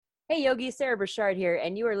Hey Yogi, Sarah Burchard here,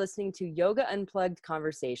 and you are listening to Yoga Unplugged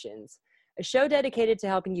Conversations, a show dedicated to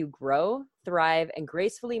helping you grow, thrive, and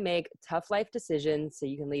gracefully make tough life decisions so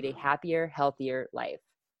you can lead a happier, healthier life.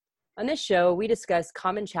 On this show, we discuss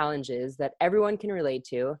common challenges that everyone can relate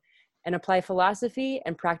to and apply philosophy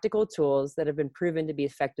and practical tools that have been proven to be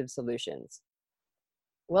effective solutions.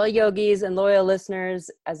 Well, yogis and loyal listeners,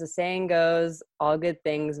 as the saying goes, all good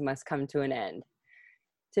things must come to an end.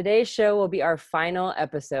 Today's show will be our final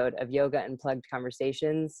episode of Yoga Unplugged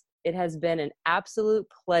Conversations. It has been an absolute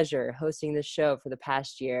pleasure hosting this show for the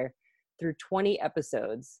past year through 20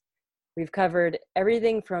 episodes. We've covered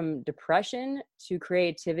everything from depression to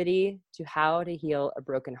creativity to how to heal a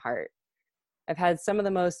broken heart. I've had some of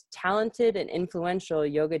the most talented and influential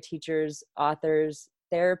yoga teachers, authors,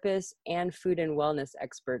 therapists, and food and wellness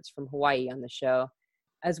experts from Hawaii on the show,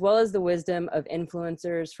 as well as the wisdom of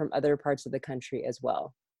influencers from other parts of the country as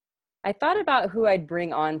well. I thought about who I'd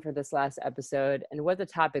bring on for this last episode and what the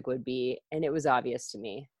topic would be, and it was obvious to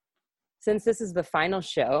me. Since this is the final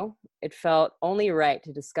show, it felt only right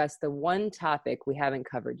to discuss the one topic we haven't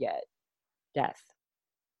covered yet: death.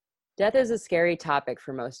 Death is a scary topic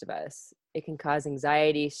for most of us. It can cause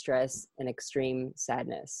anxiety, stress, and extreme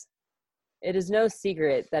sadness. It is no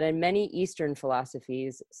secret that in many Eastern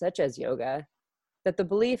philosophies, such as yoga, that the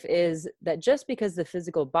belief is that just because the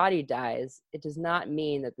physical body dies, it does not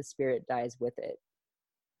mean that the spirit dies with it.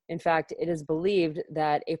 In fact, it is believed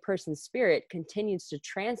that a person's spirit continues to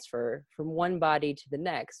transfer from one body to the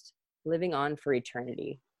next, living on for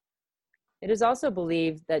eternity. It is also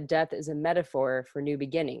believed that death is a metaphor for new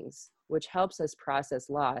beginnings, which helps us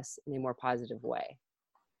process loss in a more positive way.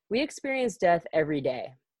 We experience death every day.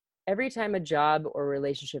 Every time a job or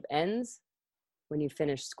relationship ends, when you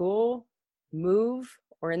finish school, move,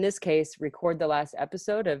 or in this case, record the last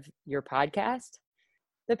episode of your podcast,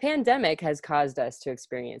 the pandemic has caused us to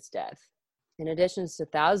experience death. In addition to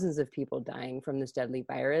thousands of people dying from this deadly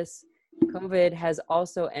virus, COVID has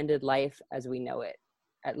also ended life as we know it,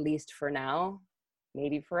 at least for now,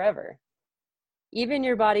 maybe forever. Even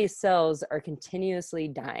your body's cells are continuously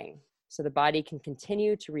dying, so the body can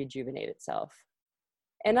continue to rejuvenate itself.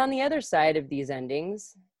 And on the other side of these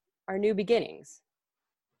endings are new beginnings.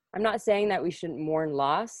 I'm not saying that we shouldn't mourn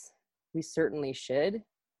loss. We certainly should.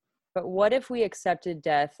 But what if we accepted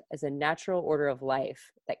death as a natural order of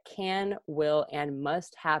life that can, will, and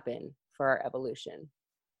must happen for our evolution?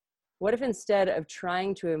 What if instead of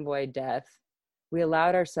trying to avoid death, we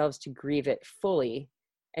allowed ourselves to grieve it fully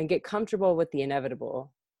and get comfortable with the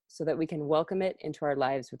inevitable so that we can welcome it into our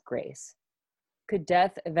lives with grace? Could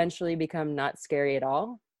death eventually become not scary at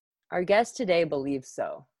all? Our guest today believes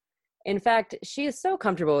so. In fact, she is so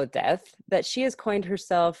comfortable with death that she has coined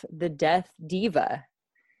herself the Death Diva.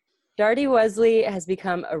 Darty Wesley has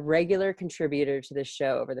become a regular contributor to the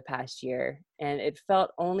show over the past year, and it felt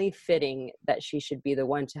only fitting that she should be the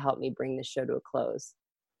one to help me bring the show to a close.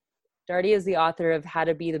 Darty is the author of How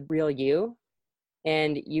to Be the Real You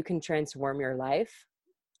and You Can Transform Your Life,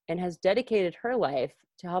 and has dedicated her life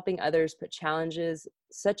to helping others put challenges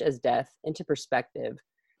such as death into perspective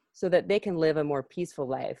so that they can live a more peaceful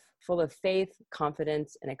life, full of faith,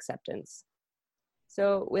 confidence, and acceptance.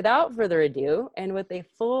 So without further ado, and with a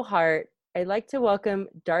full heart, I'd like to welcome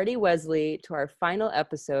Darty Wesley to our final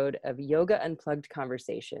episode of Yoga Unplugged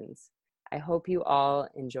Conversations. I hope you all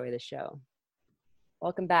enjoy the show.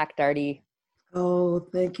 Welcome back, Darty. Oh,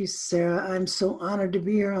 thank you, Sarah. I'm so honored to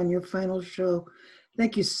be here on your final show.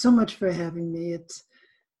 Thank you so much for having me.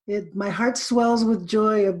 My heart swells with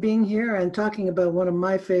joy of being here and talking about one of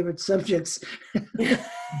my favorite subjects,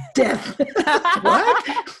 death.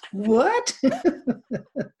 What?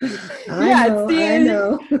 I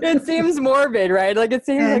know. It seems morbid, right? Like it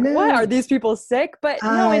seems like, what, are these people sick? But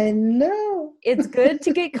no, it's good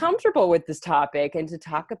to get comfortable with this topic and to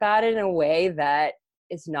talk about it in a way that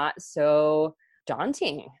is not so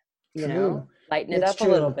daunting, lighten it up a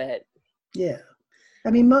little bit. Yeah. I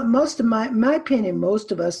mean, most of my opinion,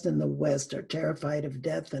 most of us in the West are terrified of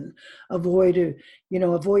death and avoid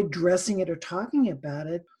dressing it or talking about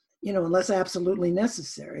it, unless absolutely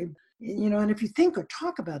necessary. And if you think or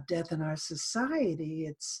talk about death in our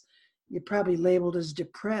society, you're probably labeled as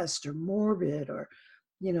depressed or morbid or,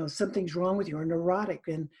 something's wrong with you or neurotic.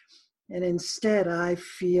 And instead I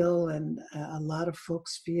feel, and a lot of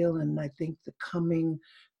folks feel, and I think the coming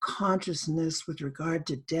consciousness with regard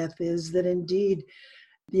to death is that indeed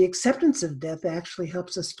the acceptance of death actually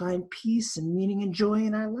helps us find peace and meaning and joy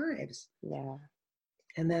in our lives. Yeah.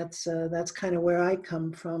 And that's kind of where I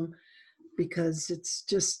come from, because it's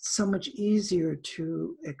just so much easier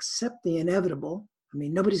to accept the inevitable. I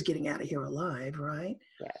mean, nobody's getting out of here alive, right?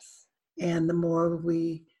 Yes. And the more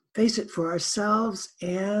we face it, for ourselves,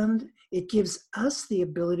 and it gives us the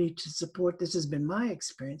ability to support. This has been my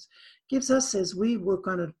experience. Gives us, as we work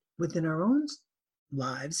on it within our own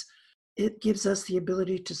lives, it gives us the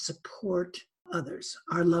ability to support others,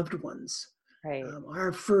 our loved ones, Right.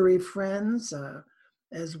 our furry friends,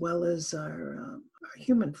 as well as our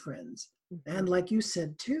human friends. Mm-hmm. And like you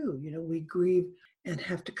said too, we grieve and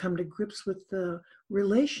have to come to grips with the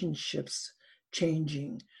relationships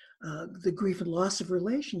changing, the grief and loss of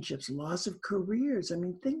relationships, loss of careers. I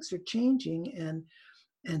mean, things are changing,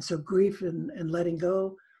 and so grief and letting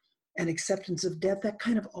go and acceptance of death, that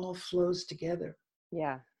kind of all flows together.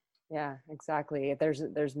 Yeah. Yeah, exactly.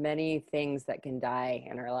 There's many things that can die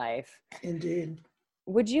in our life. Indeed.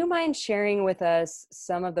 Would you mind sharing with us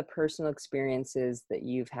some of the personal experiences that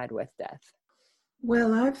you've had with death?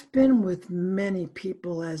 Well, I've been with many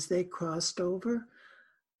people as they crossed over.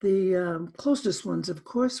 The closest ones, of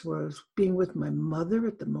course, was being with my mother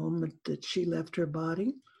at the moment that she left her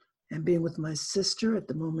body, and being with my sister at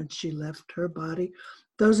the moment she left her body.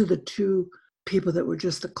 Those are the two people that were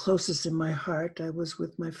just the closest in my heart. I was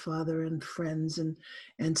with my father and friends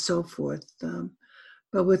and so forth.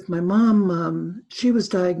 But with my mom, she was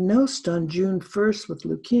diagnosed on June 1st with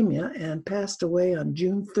leukemia and passed away on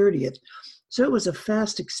June 30th. So it was a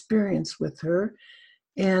fast experience with her.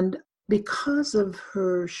 And because of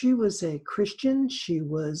her, she was a Christian, she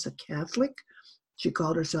was a Catholic. She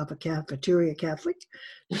called herself a cafeteria Catholic.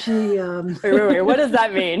 She wait. What does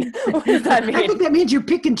that mean? What does that mean? I think that means you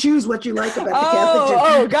pick and choose what you like about the Catholic Church.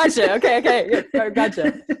 Oh, gotcha. Okay. Yeah,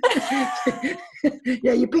 gotcha.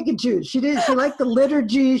 Yeah, you pick and choose. She did. She liked the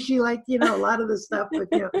liturgy. She liked, a lot of the stuff. But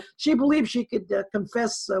she believed she could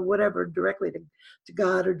confess whatever directly to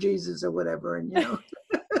God or Jesus or whatever. And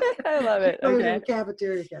I love it. Okay.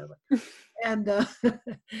 Cafeteria Catholic. And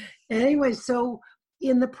anyway, so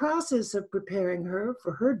in the process of preparing her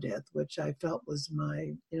for her death, which I felt was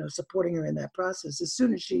my, supporting her in that process, as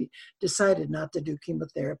soon as she decided not to do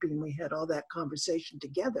chemotherapy, and we had all that conversation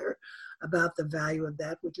together about the value of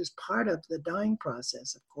that, which is part of the dying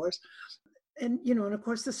process, of course. And, and of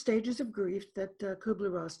course, the stages of grief that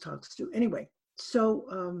Kubler-Ross talks to. Anyway,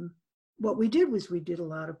 so what we did was we did a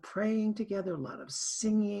lot of praying together, a lot of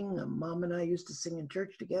singing. Mom and I used to sing in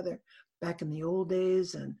church together back in the old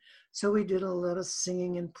days. And so we did a lot of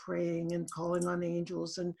singing and praying and calling on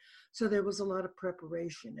angels. And so there was a lot of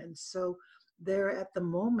preparation. And so there at the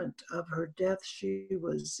moment of her death, she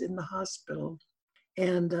was in the hospital.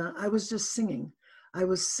 And I was just singing. I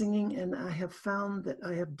was singing, and I have found that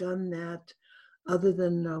I have done that. Other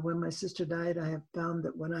than when my sister died, I have found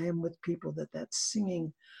that when I am with people, that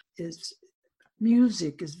singing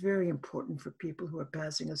music is very important for people who are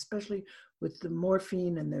passing, especially with the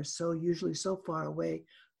morphine, and they're usually so far away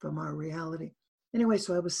from our reality. Anyway,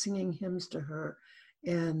 so I was singing hymns to her,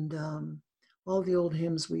 and all the old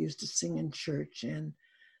hymns we used to sing in church. And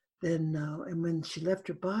then, and when she left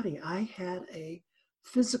her body, I had a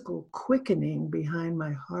physical quickening behind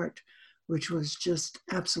my heart, which was just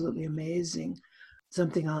absolutely amazing.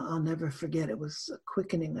 Something I'll never forget. It was a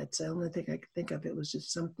quickening. That's the only thing I could think of. It was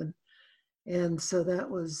just something. And so that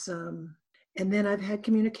was, and then I've had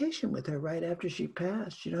communication with her right after she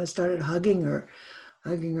passed. I started hugging her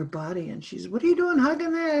body, and she's, "What are you doing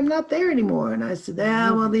hugging there? I'm not there anymore." And I said,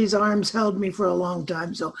 well, these arms held me for a long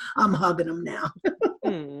time, so I'm hugging them now.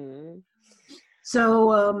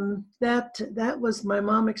 So that was my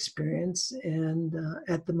mom experience, and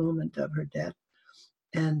at the moment of her death.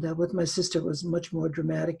 And with my sister, it was much more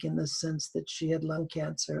dramatic in the sense that she had lung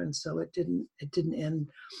cancer, and so it didn't end.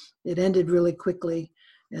 It ended really quickly,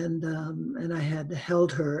 and I had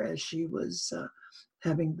held her as she was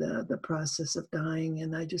having the process of dying,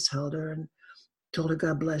 and I just held her and told her,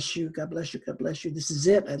 "God bless you, God bless you, God bless you. This is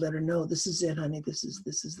it." I let her know, "This is it, honey. This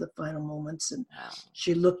is the final moments." And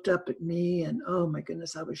she looked up at me, and oh my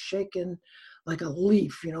goodness, I was shaking like a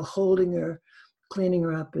leaf, holding her, cleaning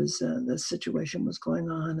her up as the situation was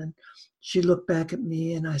going on. And she looked back at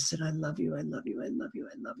me, and I said, "I love you, I love you, I love you,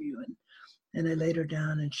 I love you." And I laid her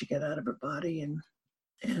down, and she got out of her body.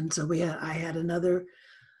 And so I had another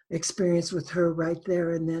experience with her right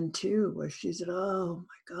there and then too, where she said, "Oh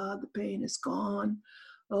my God, the pain is gone.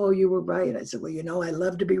 Oh, you were right." I said, "Well, I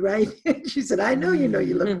love to be right." She said, "I know you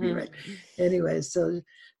love to be right." Anyway, so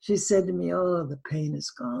she said to me, "Oh, the pain is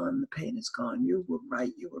gone. The pain is gone. You were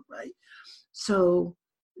right. You were right." So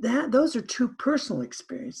those are two personal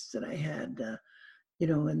experiences that I had,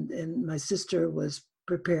 and my sister was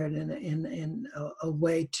prepared in a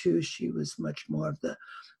way too. She was much more of the,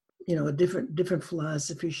 a different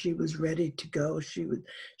philosophy. She was ready to go.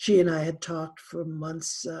 She and I had talked for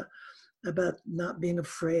months about not being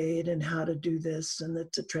afraid and how to do this, and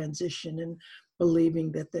it's a transition, and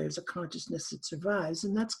believing that there's a consciousness that survives.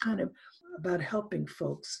 And that's kind of about helping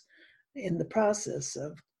folks in the process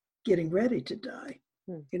of getting ready to die.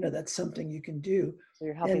 You know, that's something you can do. So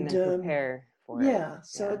you're helping them prepare for it. Yeah,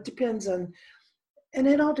 so it depends on, and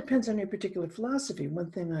it all depends on your particular philosophy.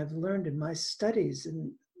 One thing I've learned in my studies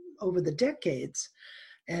and over the decades,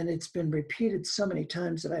 and it's been repeated so many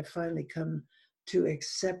times that I've finally come to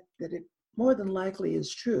accept that it more than likely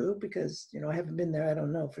is true, because, you know, I haven't been there. I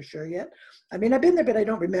don't know for sure yet. I mean, I've been there, but I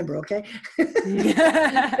don't remember, okay? Been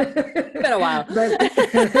a while. But,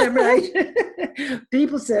 right.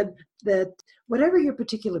 People said that whatever your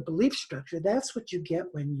particular belief structure, that's what you get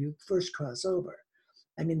when you first cross over.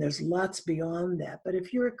 I mean, there's lots beyond that. But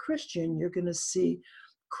if you're a Christian, you're going to see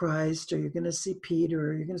Christ, or you're going to see Peter,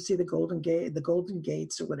 or you're going to see the Golden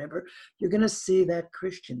Gates, or whatever. You're going to see that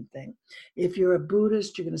Christian thing. If you're a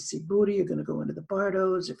Buddhist, you're going to see Buddha. You're going to go into the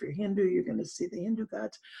Bardos. If you're Hindu, you're going to see the Hindu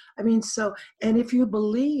gods. I mean, so, and if you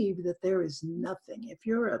believe that there is nothing, if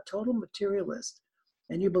you're a total materialist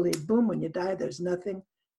and you believe, boom, when you die, there's nothing,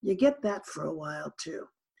 you get that for a while too.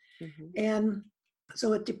 Mm-hmm. And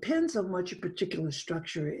so it depends on what your particular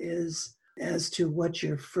structure is as to what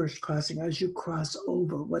you're first crossing, as you cross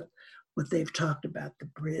over, what they've talked about, the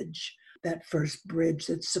bridge, that first bridge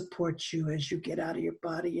that supports you as you get out of your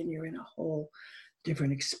body and you're in a whole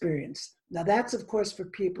different experience. Now that's, of course, for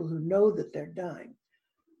people who know that they're dying.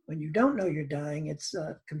 When you don't know you're dying, it's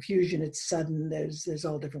confusion, it's sudden, there's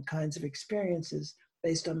all different kinds of experiences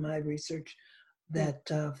based on my research that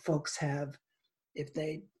folks have if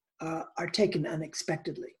they are taken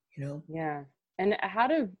unexpectedly, you know? Yeah. And how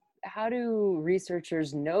do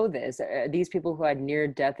researchers know this? Are these people who had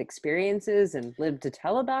near-death experiences and lived to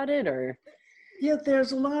tell about it, or? Yeah,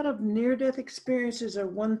 there's a lot of near-death experiences are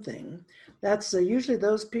one thing. That's usually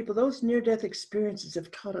those people, those near-death experiences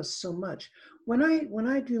have taught us so much. When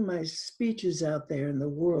I do my speeches out there in the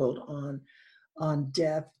world on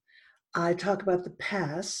death, I talk about the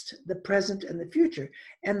past, the present, and the future.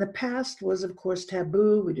 And the past was, of course,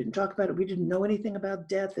 taboo. We didn't talk about it. We didn't know anything about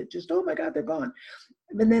death. It just, oh my God, they're gone.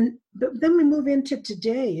 But then we move into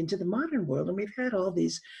today, into the modern world, and we've had all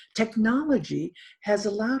these, technology has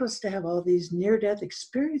allowed us to have all these near-death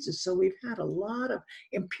experiences. So we've had a lot of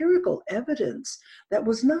empirical evidence that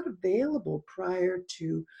was not available prior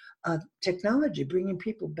to technology, bringing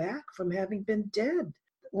people back from having been dead.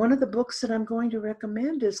 One of the books that I'm going to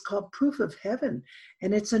recommend is called Proof of Heaven,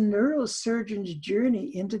 and it's a neurosurgeon's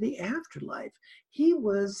journey into the afterlife. He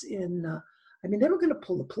was in, they were going to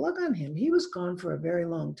pull the plug on him. He was gone for a very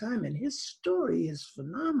long time, and his story is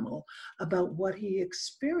phenomenal about what he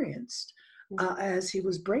experienced as he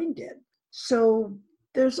was brain dead. So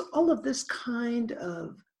there's all of this kind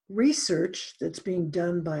of research that's being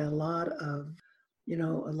done by a lot of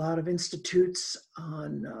institutes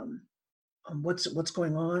on what's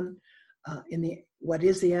going on what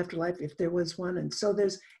is the afterlife, if there was one. And so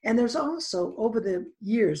there's also, over the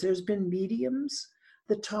years, there's been mediums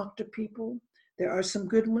that talk to people. There are some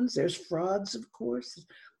good ones. There's frauds, of course,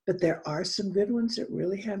 but there are some good ones that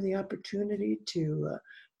really have the opportunity to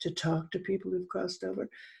talk to people who've crossed over.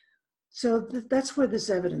 So that's where this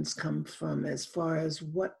evidence comes from, as far as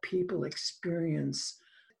what people experience,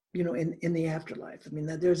 in the afterlife. I mean,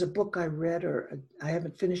 there's a book I read, or I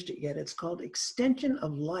haven't finished it yet. It's called Extension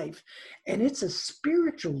of Life. And it's a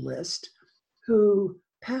spiritualist who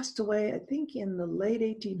passed away, I think, in the late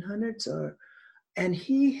 1800s, and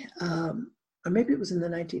he, or maybe it was in the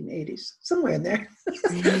 1980s, somewhere in there.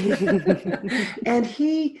 And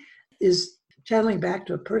he is channeling back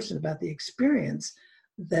to a person about the experience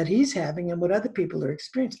that he's having and what other people are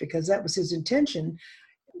experiencing, because that was his intention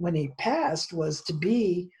when he passed, was to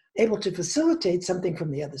be able to facilitate something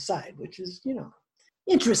from the other side, which is,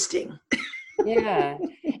 interesting. Yeah.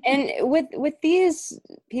 And with these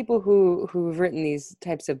people who've written these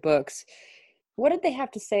types of books, what did they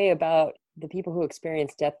have to say about the people who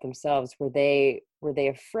experienced death themselves? Were they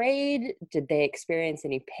afraid? Did they experience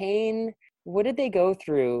any pain? What did they go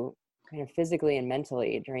through kind of physically and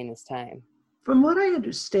mentally during this time? From what I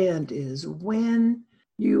understand is, when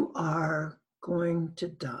you are going to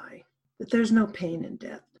die, that there's no pain in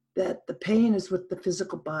death, that the pain is with the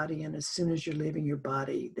physical body, and as soon as you're leaving your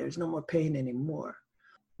body, there's no more pain anymore.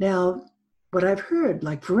 Now, what I've heard,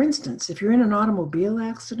 like for instance, if you're in an automobile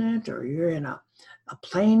accident, or you're in a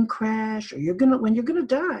plane crash, or when you're gonna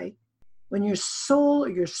die, when your soul or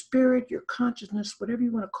your spirit, your consciousness, whatever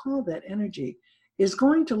you want to call that energy, is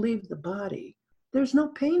going to leave the body, there's no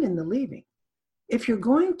pain in the leaving. If you're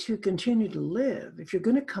going to continue to live, if you're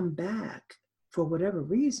going to come back for whatever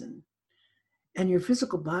reason, and your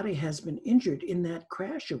physical body has been injured in that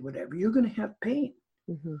crash or whatever, you're going to have pain.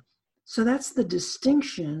 Mm-hmm. So that's the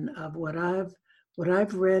distinction of what I've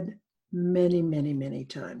read many, many, many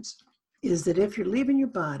times, is that if you're leaving your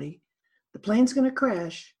body, the plane's going to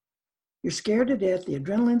crash, you're scared to death, the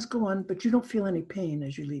adrenaline's going, but you don't feel any pain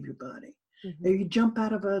as you leave your body. Mm-hmm. You jump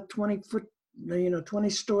out of a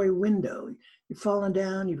 20-story window, you're falling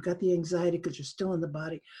down, you've got the anxiety because you're still in the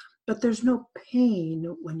body, but there's no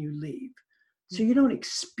pain when you leave. So you don't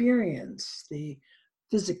experience the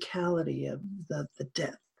physicality of the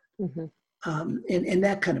death in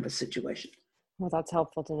that kind of a situation. Well, that's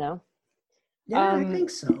helpful to know. Yeah, I think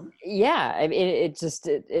so. Yeah, I mean,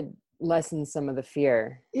 it lessens some of the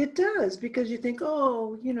fear. It does, because you think,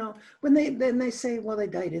 oh, when they say, well, they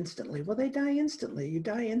died instantly. Well, they die instantly. You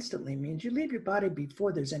die instantly means you leave your body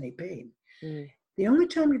before there's any pain. Mm. The only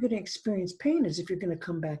time you're going to experience pain is if you're going to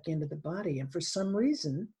come back into the body. And for some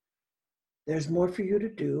reason, there's more for you to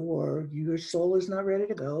do, or your soul is not ready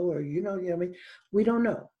to go, or, we don't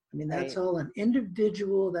know. I mean, that's all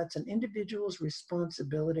that's an individual's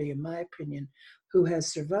responsibility, in my opinion, who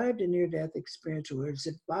has survived a near-death experience or has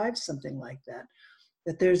survived something like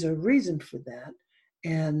that there's a reason for that.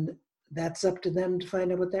 And that's up to them to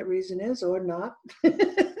find out what that reason is or not.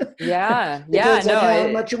 Yeah. Depends on how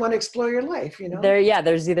much you want to explore your life,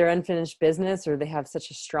 There's either unfinished business or they have such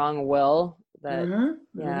a strong will that,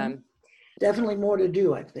 Definitely more to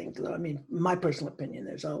do, I think. I mean, my personal opinion,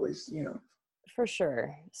 there's always, For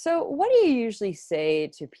sure. So what do you usually say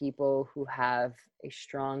to people who have a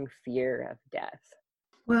strong fear of death?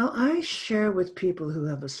 Well, I share with people who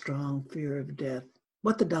have a strong fear of death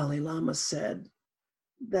what the Dalai Lama said,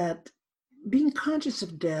 that being conscious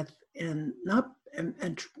of death and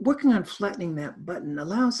working on flattening that button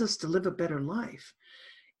allows us to live a better life.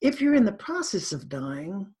 If you're in the process of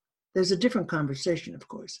dying, there's a different conversation, of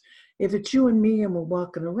course. If it's you and me and we're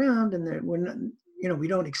walking around and we're not, we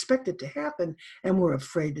don't expect it to happen and we're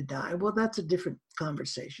afraid to die, well, that's a different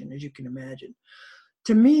conversation, as you can imagine.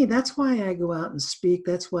 To me, that's why I go out and speak.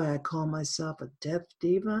 That's why I call myself a death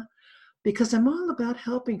diva, because I'm all about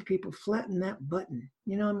helping people flatten that button.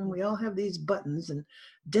 We all have these buttons, and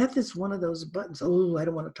death is one of those buttons. Oh, I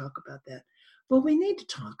don't want to talk about that. Well, we need to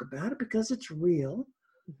talk about it because it's real,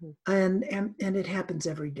 and it happens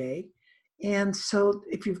every day. And so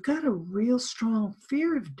if you've got a real strong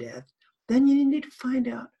fear of death, then you need to find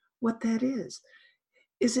out what that is.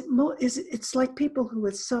 It's like people who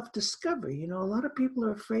with self-discovery, a lot of people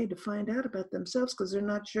are afraid to find out about themselves because they're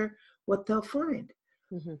not sure what they'll find.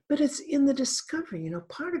 But it's in the discovery,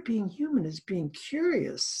 part of being human is being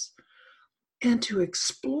curious and to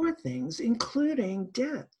explore things, including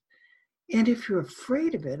death. And if you're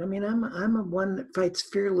afraid of it, I mean, I'm a one that fights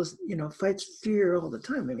fear all the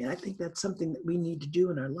time. I mean, I think that's something that we need to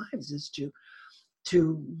do in our lives, is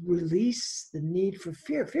to release the need for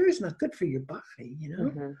fear. Fear is not good for your body,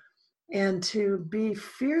 and to be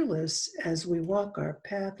fearless as we walk our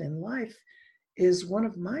path in life is one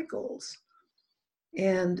of my goals.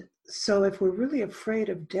 And so if we're really afraid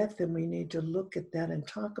of death, then we need to look at that and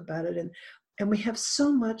talk about it. And we have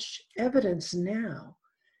so much evidence now,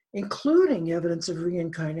 including evidence of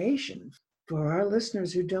reincarnation. For our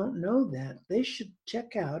listeners who don't know that, they should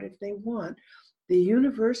check out, if they want, the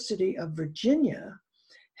University of Virginia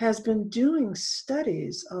has been doing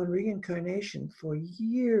studies on reincarnation for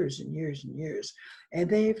years and years and years. And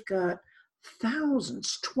they've got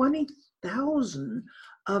thousands, 20,000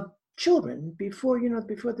 of children before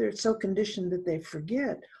they're so conditioned that they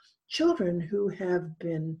forget, children who have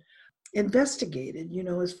been investigated,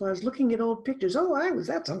 as far as looking at old pictures. Oh,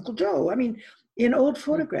 that's Uncle Joe. I mean, in old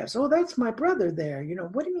photographs, oh, that's my brother there.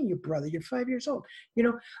 What do you mean your brother? You're 5 years old.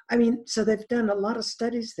 So they've done a lot of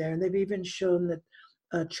studies there, and they've even shown that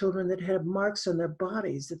children that had marks on their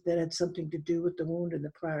bodies that had something to do with the wound in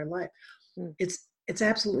the prior life. It's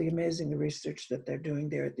absolutely amazing, the research that they're doing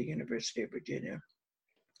there at the University of Virginia.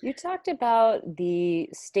 You talked about the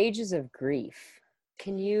stages of grief.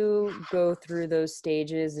 Can you go through those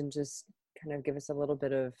stages and just kind of give us a little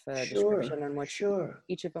bit of description on what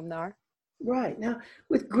each of them are? Right. Now,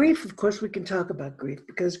 with grief, of course, we can talk about grief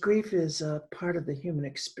because grief is a part of the human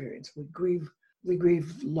experience. We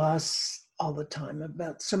grieve loss all the time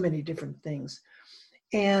about so many different things.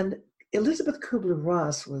 And Elizabeth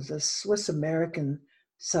Kubler-Ross was a Swiss-American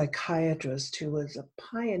psychiatrist who was a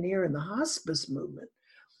pioneer in the hospice movement.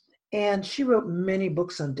 And she wrote many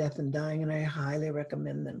books on death and dying, and I highly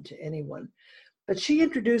recommend them to anyone. But she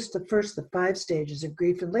introduced the 5 stages of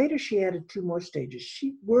grief, and later she added 2 more stages.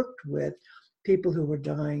 She worked with people who were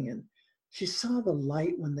dying, and she saw the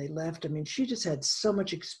light when they left. I mean, she just had so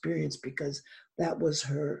much experience because that was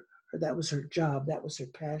her that was her job, that was her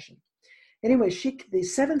passion. Anyway, the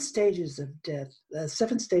 7 stages of death,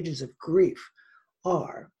 7 stages of grief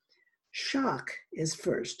are: shock is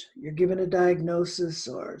first. You're given a diagnosis,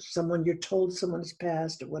 or you're told someone has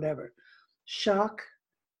passed or whatever. Shock,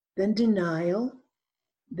 then denial,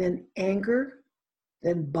 then anger,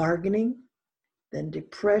 then bargaining, then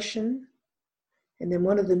depression. And then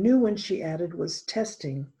one of the new ones she added was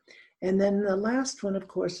testing. And then the last one, of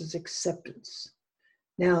course, is acceptance.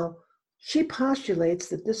 Now, she postulates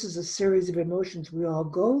that this is a series of emotions we all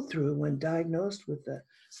go through when diagnosed with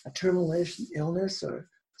a terminal illness, or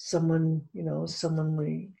someone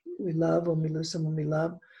we love, when we lose someone we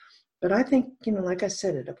love. But I think, like I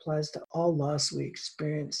said, it applies to all loss we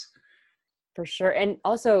experience. For sure. And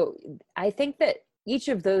also, I think that each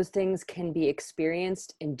of those things can be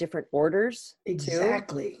experienced in different orders.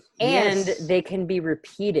 Exactly. Too. And yes. they can be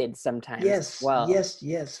repeated sometimes as well.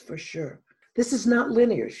 Yes, for sure. This is not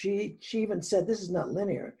linear. She even said this is not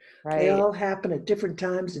linear. Right. They all happen at different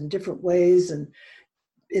times in different ways, and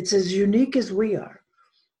it's as unique as we are.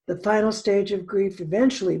 The final stage of grief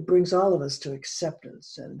eventually brings all of us to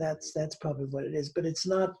acceptance, and that's probably what it is. But it's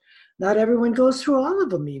not everyone goes through all of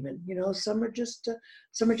them. Even some are just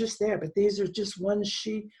there. But these are just ones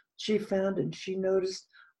she found, and she noticed.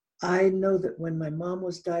 I know that when my mom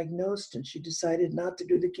was diagnosed and she decided not to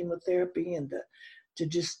do the chemotherapy and to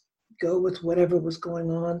just go with whatever was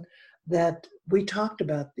going on, that we talked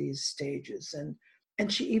about these stages,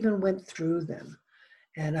 and she even went through them.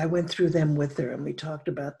 And I went through them with her, and we talked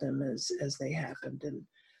about them as they happened. And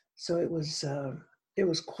so it was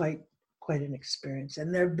quite an experience.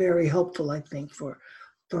 And they're very helpful, I think, for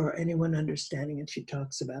anyone understanding. And she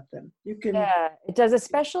talks about them. Yeah, it does,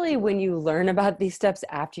 especially when you learn about these steps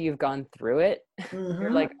after you've gone through it. Mm-hmm.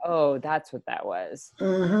 You're like, oh, that's what that was.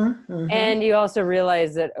 Mm-hmm. Mm-hmm. And you also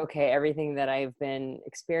realize that, okay, everything that I've been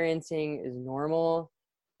experiencing is normal.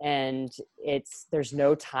 And there's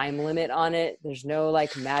no time limit on it. There's no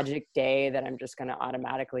like magic day that I'm just going to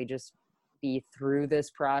automatically just be through this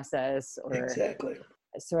process. Exactly.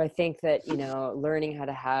 So I think that, learning how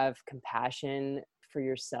to have compassion for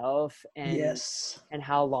yourself and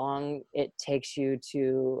how long it takes you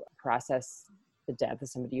to process the death of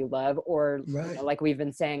somebody you love, or like we've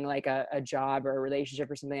been saying, like a job or a relationship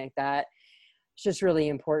or something like that. It's just really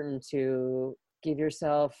important to give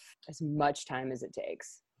yourself as much time as it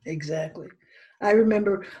takes. Exactly. I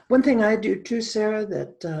remember one thing I do too, Sarah,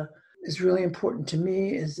 that is really important to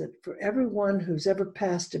me is that for everyone who's ever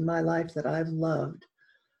passed in my life that I've loved,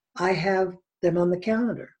 I have them on the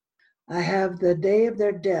calendar. I have the day of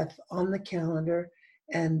their death on the calendar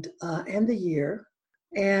and the year,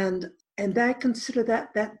 and I consider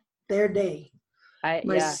that their day.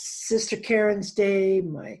 My sister Karen's day,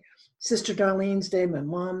 my sister Darlene's day, my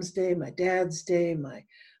mom's day, my dad's day, my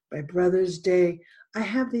brother's day. I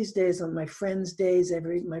have these days on my friends' days,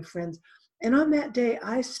 my friends. And on that day,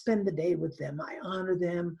 I spend the day with them. I honor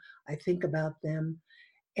them. I think about them.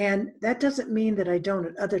 And that doesn't mean that I don't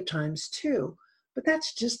at other times too, but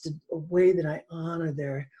that's just a way that I honor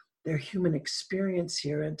their human experience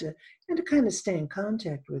here, and to kind of stay in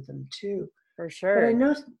contact with them too. For sure. But I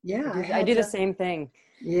know, I do the same thing.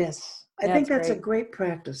 Yes. I think that's a great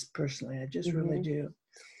practice personally. I just really do.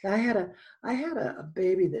 I had a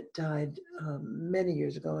baby that died many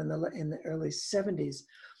years ago in the early 70s,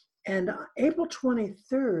 and April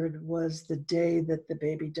 23rd was the day that the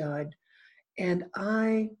baby died, and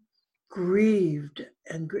I grieved,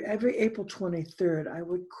 and every April 23rd I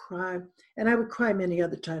would cry, and I would cry many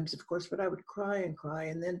other times, of course, but I would cry and cry,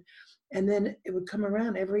 and then it would come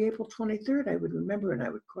around every April 23rd. I would remember, and I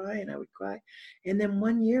would cry, and I would cry, and then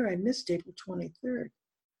one year I missed April 23rd.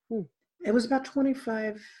 It was about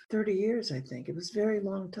 25, 30 years, I think. It was a very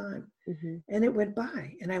long time. Mm-hmm. And it went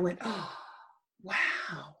by, and I went, oh,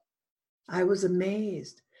 wow. I was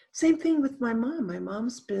amazed. Same thing with my mom. My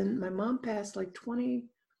mom passed like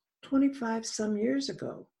 25 some years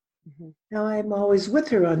ago. Mm-hmm. Now I'm always with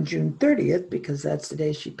her on June 30th because that's the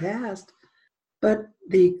day she passed. But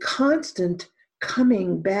the constant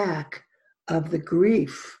coming back of the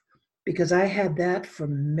grief, because I had that for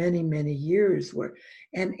many, many years,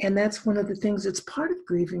 and that's one of the things that's part of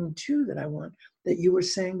grieving too, that I want, that you were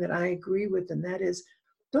saying that I agree with, and that is,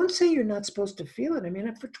 don't say you're not supposed to feel it. I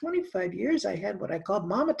mean, for 25 years, I had what I called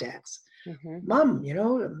mom attacks. Mm-hmm.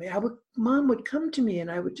 Mom would come to me and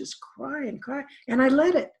I would just cry and cry, and I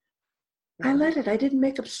let it. Mm-hmm. I didn't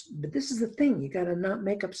make up, but this is the thing. You got to not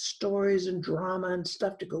make up stories and drama and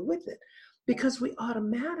stuff to go with it, because we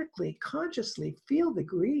automatically, consciously feel the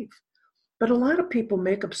grief. But a lot of people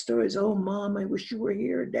make up stories. Oh, Mom, I wish you were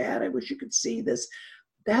here. Dad, I wish you could see this.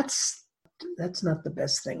 That's that's not the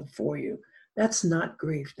best thing for you. That's not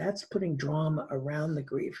grief. That's putting drama around the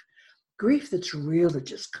grief. Grief that's real, that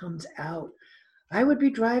just comes out. I would be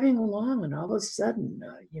driving along and all of a sudden,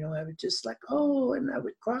 I would just like, oh, and I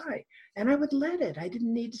would cry and I would let it. I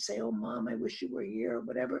didn't need to say, oh, Mom, I wish you were here or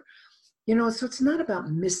whatever. So it's not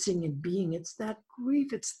about missing and being. It's that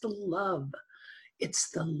grief. It's the love.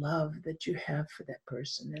 It's the love that you have for that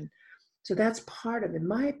person. And so that's part of, in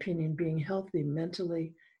my opinion, being healthy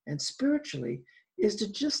mentally and spiritually, is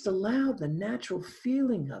to just allow the natural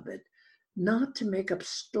feeling of it, not to make up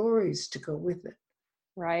stories to go with it.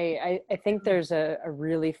 Right. I think there's a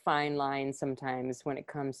really fine line sometimes when it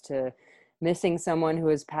comes to missing someone who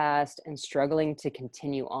has passed and struggling to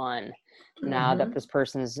continue on now that this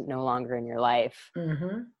person is no longer in your life.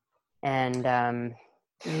 Mm-hmm. And there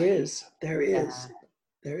is.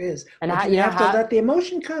 And but you have to let the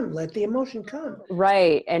emotion come. Let the emotion come.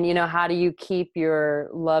 Right. And how do you keep your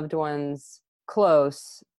loved ones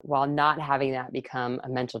close while not having that become a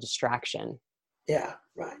mental distraction? Yeah,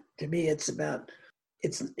 right. To me, it's about,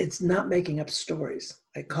 it's not making up stories.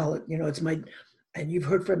 I call it, it's my, and you've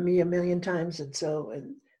heard from me a million times.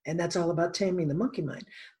 And that's all about taming the monkey mind.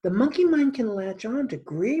 The monkey mind can latch on to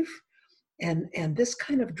grief and this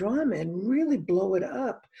kind of drama and really blow it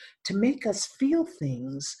up to make us feel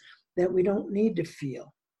things that we don't need to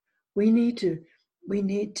feel. We need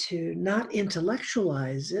to not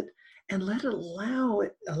intellectualize it and let it allow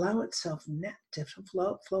itself to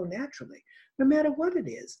flow naturally, no matter what it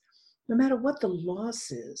is, no matter what the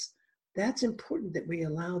loss is. That's important, that we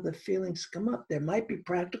allow the feelings to come up. There might be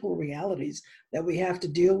practical realities that we have to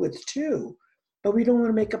deal with too, but we don't want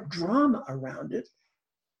to make up drama around it.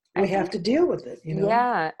 We have to deal with it,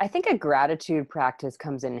 Yeah, I think a gratitude practice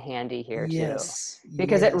comes in handy here too,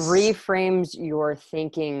 because it reframes your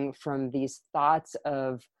thinking from these thoughts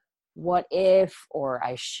of what if, or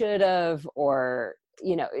I should have, or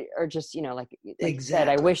or just like you said,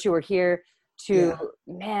 I wish you were here, to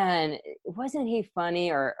man, wasn't he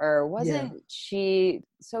funny, or wasn't she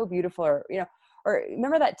so beautiful, or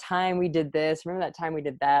remember that time we did this, remember that time we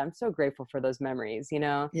did that. I'm so grateful for those memories,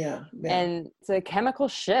 And it's a chemical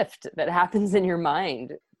shift that happens in your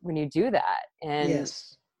mind when you do that. And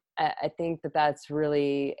I think that that's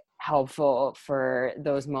really helpful for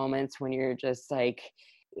those moments when you're just like,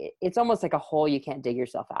 it's almost like a hole you can't dig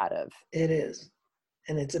yourself out of. It is.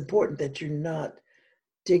 And it's important that you not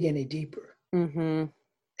dig any deeper. Mm-hmm.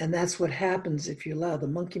 And that's what happens if you allow the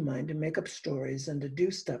monkey mind to make up stories and to do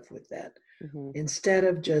stuff with that, instead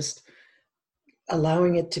of just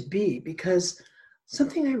allowing it to be. Because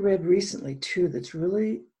something I read recently too that's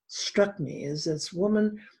really struck me is this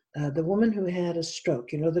woman, the woman who had a stroke,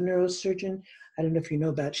 the neurosurgeon, I don't know if you know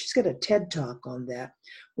about it, she's got a TED talk on that,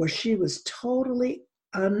 where she was totally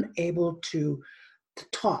unable to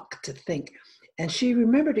talk, to think. And she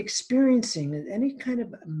remembered experiencing any kind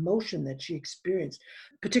of emotion that she experienced,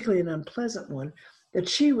 particularly an unpleasant one, that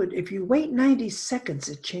she would, if you wait 90 seconds,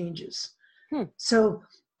 it changes. So,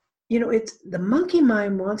 it's the monkey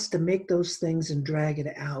mind wants to make those things and drag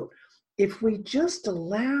it out. If we just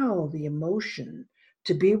allow the emotion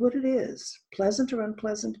to be what it is, pleasant or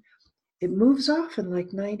unpleasant, it moves off in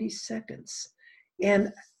like 90 seconds.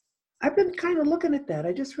 And I've been kind of looking at that.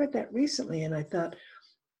 I just read that recently, and I thought,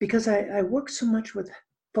 because I work so much with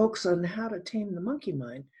folks on how to tame the monkey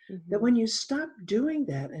mind, that when you stop doing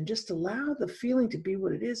that and just allow the feeling to be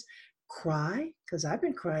what it is, cry, because I've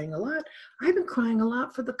been crying a lot. I've been crying a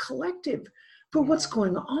lot for the collective, for what's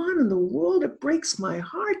going on in the world. It breaks my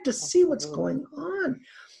heart to see what's going on.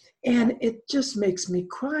 And it just makes me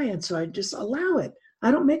cry. And so I just allow it. I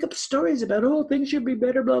don't make up stories about, oh, things should be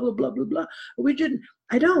better, blah, blah, blah, blah, blah.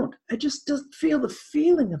 I don't. I just feel the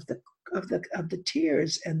feeling of the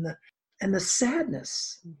tears and the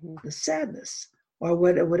sadness, or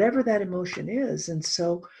whatever that emotion is. And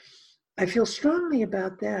so I feel strongly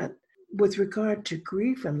about that with regard to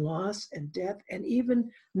grief and loss and death, and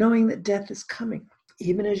even knowing that death is coming,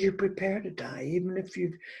 even as you prepare to die, even if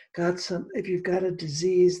you've got a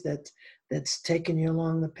disease that's taken you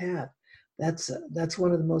along the path. That's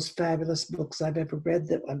one of the most fabulous books I've ever read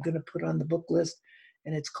that I'm going to put on the book list,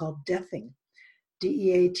 and it's called Deathing,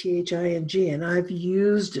 Deathing. And I've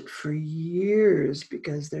used it for years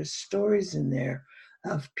because there's stories in there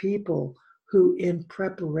of people who, in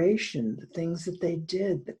preparation, the things that they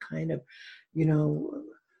did, the kind of,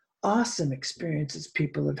 awesome experiences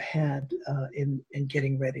people have had in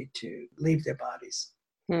getting ready to leave their bodies.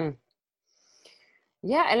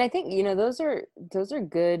 Yeah, and I think those are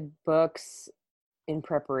good books in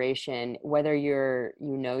preparation, whether you're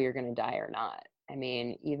going to die or not. I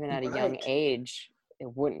mean, even at a young age,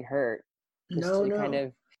 it wouldn't hurt just to kind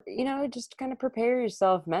of just kind of prepare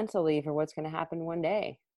yourself mentally for what's going to happen one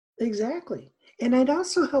day. Exactly. And it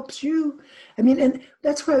also helps you. I mean, and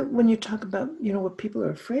that's why when you talk about, what people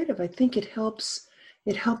are afraid of, I think it helps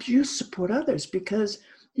you support others because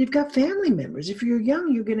you've got family members. If you're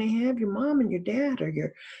young, you're going to have your mom and your dad or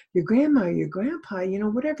your grandma or your grandpa,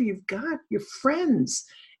 whatever you've got, your friends,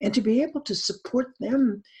 and to be able to support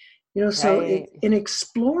them, so Right. in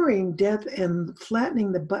exploring death and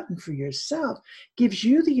flattening the button for yourself gives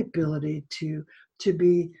you the ability to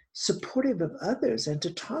be supportive of others and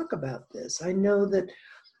to talk about this. I know that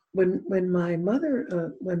when my mother-in-law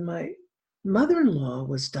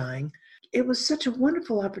was dying, it was such a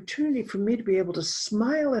wonderful opportunity for me to be able to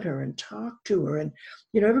smile at her and talk to her. And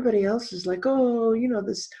everybody else is like, oh,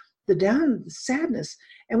 the sadness.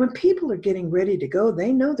 And when people are getting ready to go,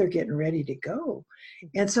 they know they're getting ready to go.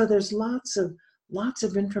 And so there's lots of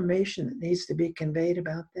information that needs to be conveyed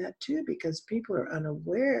about that too, because people are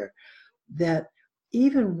unaware that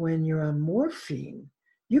even when you're on morphine,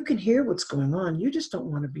 you can hear what's going on. You just don't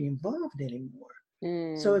want to be involved anymore.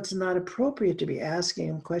 So it's not appropriate to be asking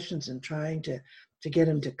them questions and trying to get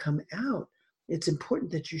them to come out. It's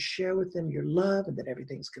important that you share with them your love and that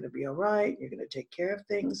everything's going to be all right. You're going to take care of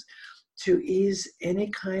things to ease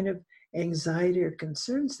any kind of anxiety or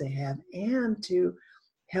concerns they have and to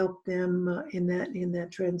help them in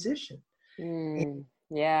that transition.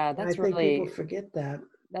 Yeah, I think people forget that.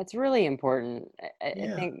 That's really important. I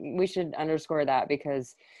Yeah. think we should underscore that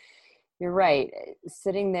because you're right.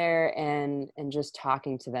 Sitting there and just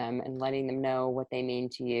talking to them and letting them know what they mean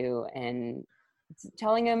to you and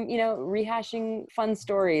telling them, rehashing fun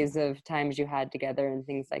stories of times you had together and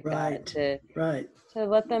things like that Right.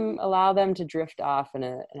 to allow them to drift off in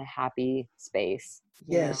a happy space.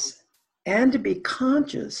 Yes. And to be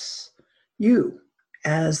conscious, you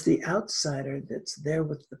as the outsider that's there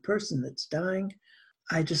with the person that's dying,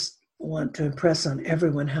 I just want to impress on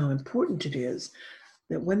everyone how important it is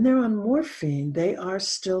that when they're on morphine, they are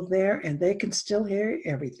still there and they can still hear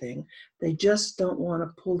everything. They just don't want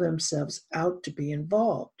to pull themselves out to be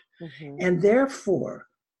involved. And therefore,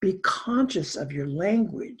 be conscious of your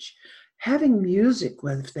language. Having music,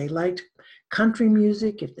 whether if they like country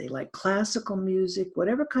music, if they like classical music,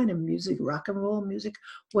 whatever kind of music, rock and roll music,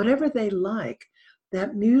 whatever they like,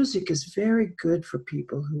 that music is very good for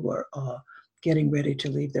people who are getting ready to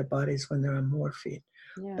leave their bodies when they're on morphine.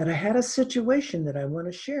 Yeah. But I had a situation that I want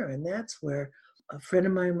to share, and that's where a friend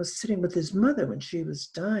of mine was sitting with his mother when she was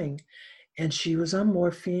dying, and she was on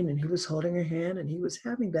morphine, and he was holding her hand, and he was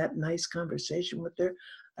having that nice conversation with her.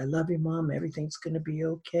 I love you, Mom. Everything's going to be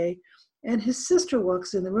okay. And his sister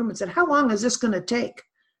walks in the room and said, how long is this going to take?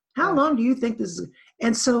 How long do you think this is?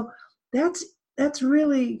 And so that's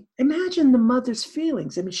really, imagine the mother's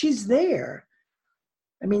feelings. I mean, she's there.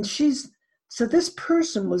 I mean, so this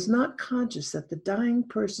person was not conscious that the dying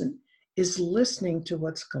person is listening to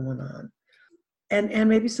what's going on. And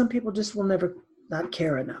maybe some people just will never not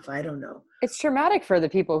care enough. I don't know. It's traumatic for the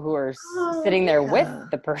people who are sitting there with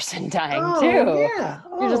the person dying too. Yeah.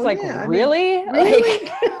 You're just like, really? I mean,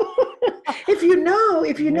 really?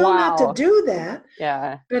 if you know not to do that.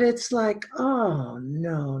 Yeah. But it's like, oh,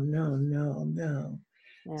 no.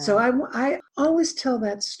 Yeah. So I always tell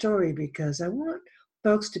that story because I want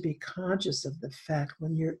folks to be conscious of the fact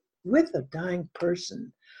when you're with a dying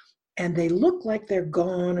person and they look like they're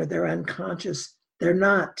gone or they're unconscious, they're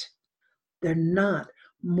not. They're not.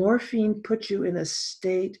 Morphine puts you in a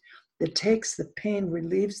state that takes the pain,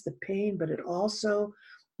 relieves the pain, but it also,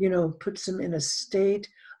 puts them in a state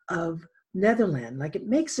of Netherland. Like it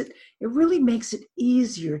really makes it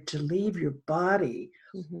easier to leave your body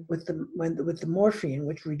with the morphine,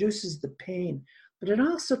 which reduces the pain. But it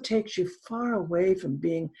also takes you far away from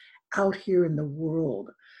being out here in the world.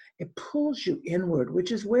 It pulls you inward,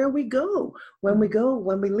 which is where we go. When we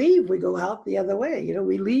leave, we go out the other way.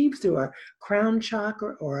 We leave through our crown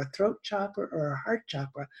chakra or our throat chakra or our heart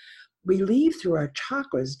chakra. We leave through our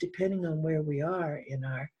chakras, depending on where we are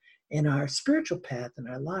in our spiritual path in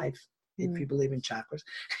our life, if you believe in chakras.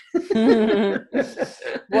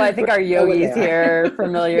 Well, I think our yogis here are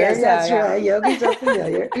familiar. Yes, that's right. Yogis are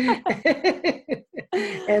familiar.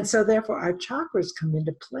 And so therefore our chakras come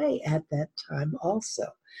into play at that time also.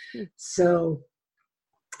 So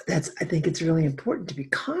I think it's really important to be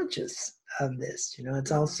conscious of this.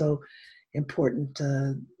 It's also important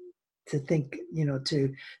to think,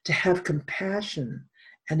 to have compassion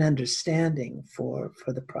and understanding for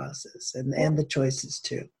the process and the choices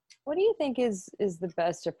too. What do you think is the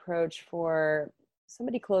best approach for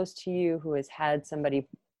somebody close to you who has had somebody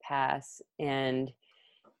pass and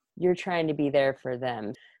you're trying to be there for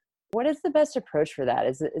them? What is the best approach for that?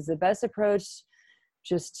 Is the best approach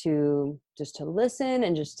just to listen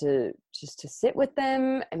and just to sit with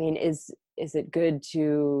them? I mean, is it good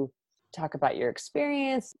to talk about your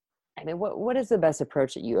experience? I mean, what is the best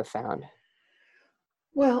approach that you have found?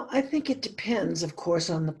 Well, I think it depends, of course,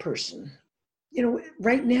 on the person.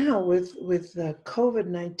 Right now with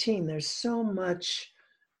COVID-19, there's so much,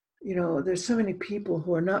 there's so many people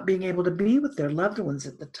who are not being able to be with their loved ones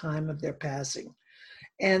at the time of their passing.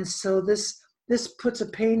 And so this puts a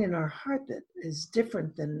pain in our heart that is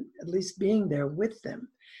different than at least being there with them.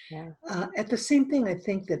 Yeah. At the same thing, I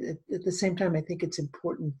think that at the same time, I think it's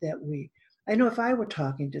important that I know if I were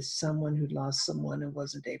talking to someone who'd lost someone and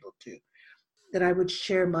wasn't able to, that I would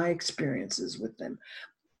share my experiences with them.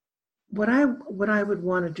 What I would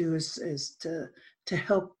want to do is to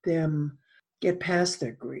help them get past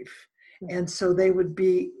their grief. And so they would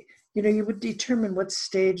be, you would determine what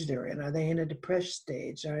stage they're in. Are they in a depressed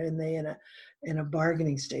stage? Are they in a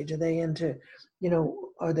bargaining stage? Are they into,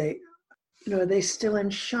 are they still in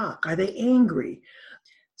shock? Are they angry?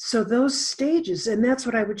 So those stages, and that's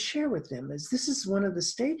what I would share with them, is this is one of the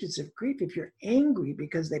stages of grief. If you're angry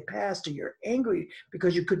because they passed, or you're angry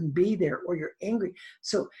because you couldn't be there, or you're angry.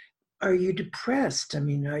 So are you depressed? I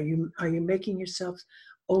mean, are you making yourself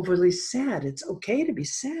overly sad? It's okay to be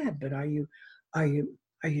sad, but are you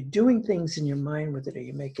doing things in your mind with it? Are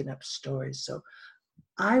you making up stories? So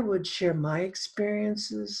I would share my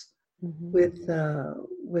experiences with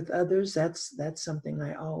others. That's something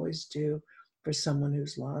I always do for someone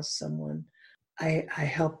who's lost someone. I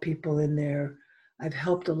help people in there. I've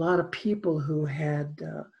helped a lot of people who had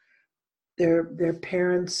their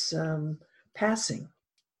parents passing.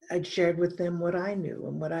 I shared with them what I knew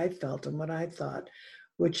and what I felt and what I thought,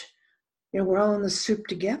 which, we're all in the soup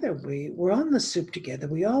together. We're all in the soup together.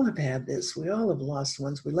 We all have had this. We all have lost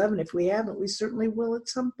ones we love. And if we haven't, we certainly will at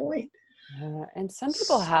some point. And some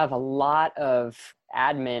people have a lot of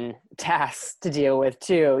admin tasks to deal with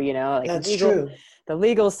too, like that's true. The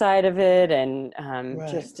legal side of it, and Right.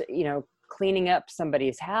 just, cleaning up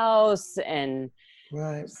somebody's house and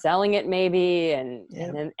right. selling it maybe. And,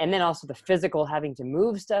 Yep. and then also the physical, having to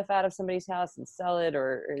move stuff out of somebody's house and sell it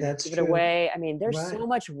or That's give it true. away. I mean, there's Right. so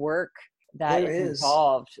much work that There is is.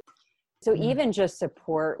 involved. So even just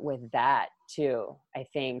support with that too, I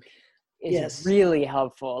think is Yes. really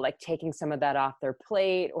helpful, like taking some of that off their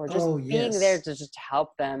plate, or just being there to just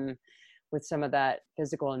help them with some of that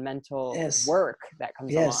physical and mental work that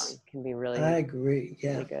comes along can be really, I agree.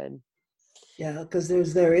 Yeah. really good. Yeah. Because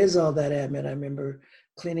there is all that admin. I remember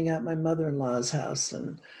cleaning out my mother-in-law's house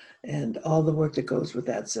and all the work that goes with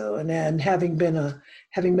that. So, and having been a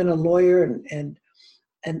lawyer and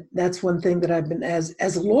that's one thing that I've been, as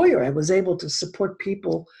a lawyer, I was able to support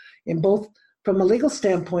people in both from a legal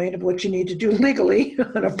standpoint of what you need to do legally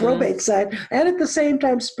on a probate side, and at the same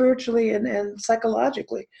time spiritually and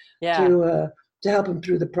psychologically to help them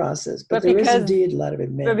through the process. But there is indeed a lot of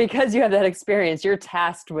admin. But because you have that experience, you're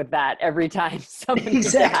tasked with that every time somebody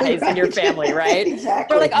dies in your family, right?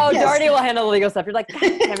 Exactly. They're like, oh, Darty will handle the legal stuff. You're like, God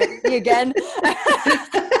damn it, me again.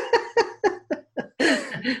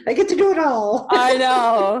 I get to do it all. I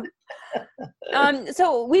know.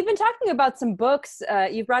 So we've been talking about some books.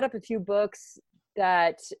 You've brought up a few books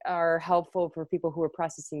that are helpful for people who are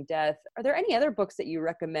processing death. Are there any other books that you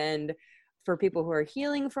recommend for people who are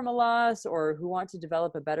healing from a loss or who want to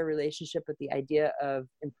develop a better relationship with the idea of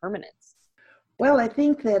impermanence? Well, I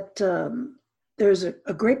think that there's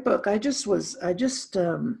a great book. I just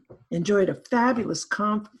enjoyed a fabulous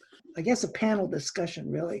a panel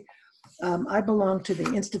discussion, really. I belong to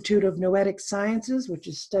the Institute of Noetic Sciences, which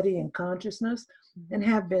is studying consciousness, and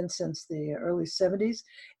have been since the early 70s.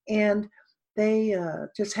 And they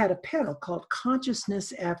just had a panel called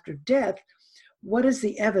Consciousness After Death. What is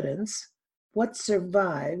the evidence? What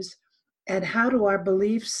survives? And how do our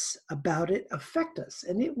beliefs about it affect us?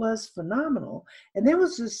 And it was phenomenal. And there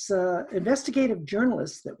was this investigative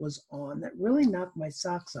journalist that was on that really knocked my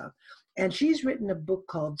socks off. And she's written a book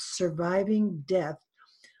called Surviving Death,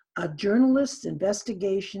 a journalist's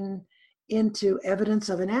investigation into evidence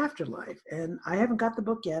of an afterlife. And I haven't got the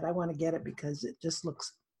book yet. I want to get it because it just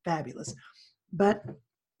looks fabulous. But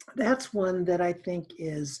that's one that I think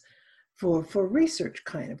is for research,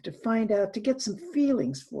 kind of, to find out, to get some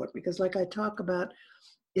feelings for it. Because like I talk about,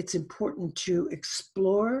 it's important to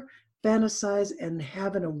explore, fantasize, and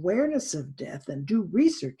have an awareness of death and do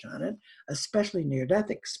research on it, especially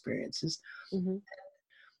near-death experiences. Mm-hmm.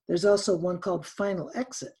 There's also one called Final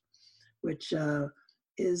Exit, which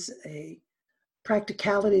is a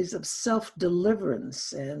practicalities of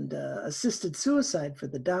self-deliverance and assisted suicide for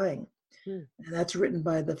the dying. Hmm. And that's written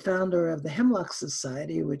by the founder of the Hemlock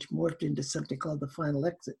Society, which morphed into something called the Final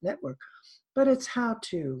Exit Network. But it's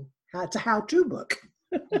it's a how-to book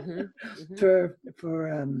Mm-hmm. Mm-hmm.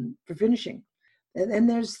 for finishing. And then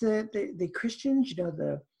there's the Christians,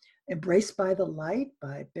 the Embraced by the Light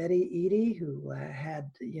by Betty Eadie, who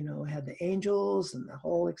had the angels and the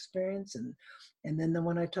whole experience, and then the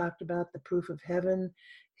one I talked about, The Proof of Heaven,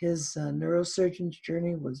 his neurosurgeon's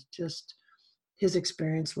journey was just, his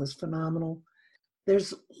experience was phenomenal.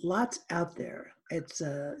 There's lots out there. It's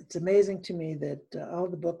amazing to me that all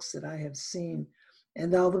the books that I have seen,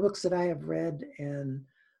 and all the books that I have read, and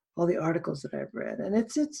all the articles that I've read, and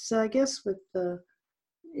it's I guess with the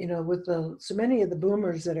so many of the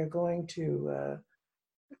boomers that are going to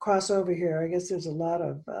cross over here, I guess there's a lot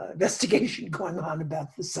of investigation going on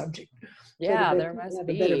about the subject, so Yeah, that there people must have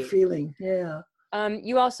a better be. feeling. Yeah,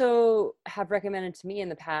 You also have recommended to me in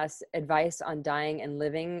the past advice on dying and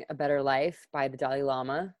living a better life by the Dalai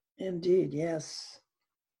Lama. indeed, yes.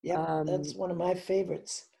 Yep, that's Um, one of my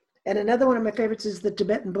favorites. And another one of my favorites is the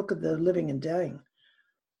Tibetan Book of the Living and Dying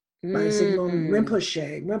by Zygmunt mm,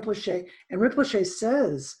 Rinpoche. And Rinpoche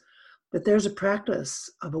says that there's a practice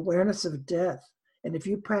of awareness of death. And if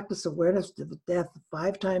you practice awareness of death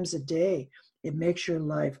 5 times a day, it makes your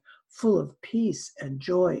life full of peace and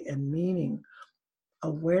joy and meaning.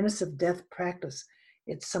 Awareness of death practice.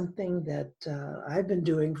 It's something that I've been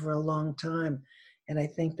doing for a long time. And I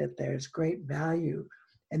think that there's great value.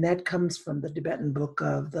 And that comes from the Tibetan Book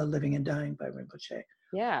of the Living and Dying by Rinpoche.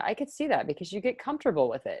 yeah, I could see that because you get comfortable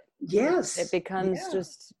with it. It Yes. becomes Yeah.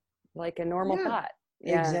 just like a normal Yeah. thought.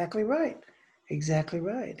 Yeah. Exactly right. Exactly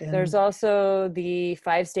right. There's And also the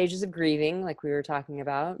 5 stages of grieving, like we were talking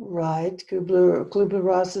about. right,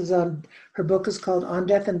 Kubler-Ross is on, her book is called On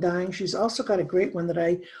Death and Dying. She's also got a great one that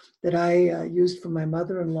I used for my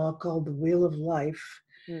mother-in-law called The Wheel of Life.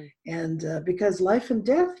 Hmm. And because life and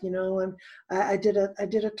death, and I did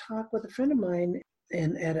a talk with a friend of mine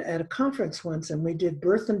at a conference once, and we did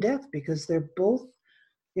birth and death because they're both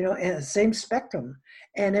same spectrum.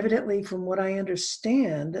 And evidently, from what I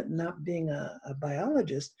understand, not being a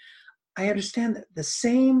biologist, I understand that the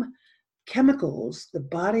same chemicals, the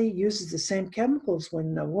body uses the same chemicals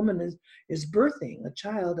when a woman is birthing a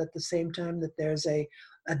child at the same time that there's a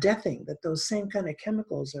deathing, that those same kind of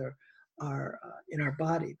chemicals are in our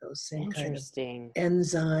body, those same kind of Interesting.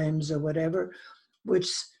 enzymes or whatever, which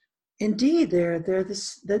indeed they're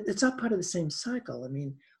this, that it's all part of the same cycle. I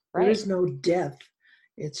mean, there Right. is no death.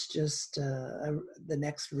 It's just the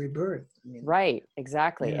next rebirth. I mean, Right.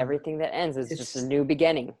 Exactly. yeah, Everything that ends is just a it's new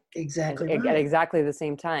beginning exactly at right. exactly the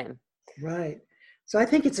same time. Right. So I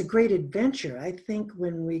think it's a great adventure. I think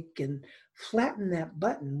when we can flatten that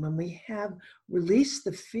button, when we have released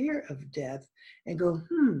the fear of death and go,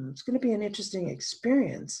 it's going to be an interesting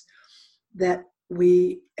experience,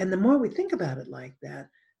 and the more we think about it like that,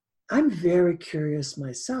 I'm very curious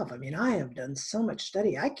myself. I mean, I have done so much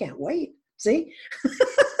study. I can't wait. See?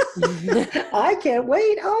 I can't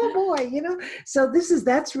wait. Oh boy, So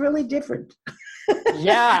that's really different.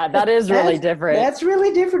 Yeah, that is really that's different. that's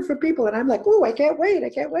really different for people, and I'm like, oh, I can't wait,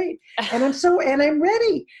 and I'm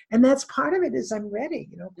ready, and that's part of it is I'm ready.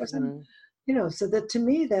 Of course I'm, Mhm. so that to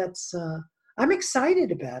me that's I'm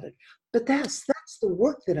excited about it. But that's the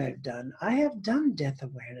work that I've done. I have done death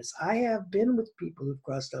awareness. I have been with people who've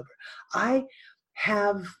crossed over. I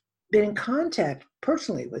have been in contact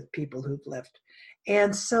personally with people who've left,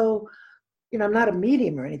 and so I'm not a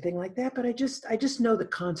medium or anything like that, but I just know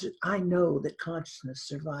that I know that consciousness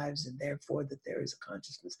survives, and therefore that there is a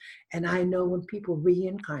consciousness. And I know when people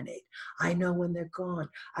reincarnate. I know when they're gone.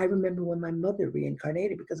 I remember when my mother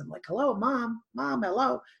reincarnated because I'm like, hello, mom,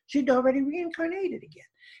 hello. She'd already reincarnated again.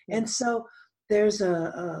 Hmm. And so there's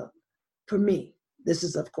for me, this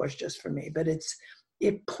is of course just for me, but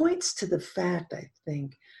it points to the fact, I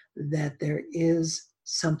think, that there is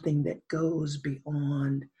something that goes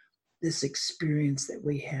beyond this experience that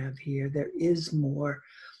we have here. There is more.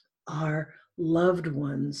 Our loved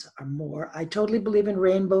ones are more. I totally believe in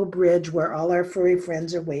Rainbow Bridge, where all our furry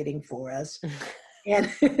friends are waiting for us. And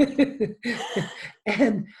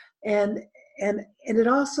and and and it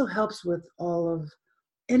also helps with all of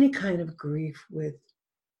any kind of grief with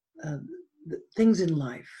things in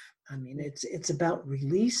life. I mean, it's about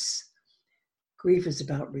release. Grief is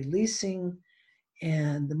about releasing,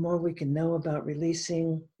 and the more we can know about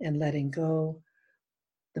releasing and letting go,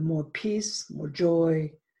 the more peace, more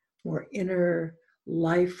joy, more inner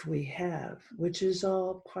life we have, which is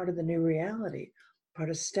all part of the new reality. Part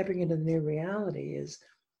of stepping into the new reality is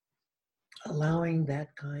allowing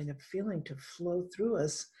that kind of feeling to flow through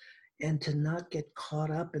us and to not get caught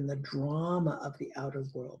up in the drama of the outer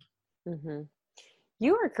world. Mm-hmm.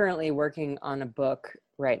 You are currently working on a book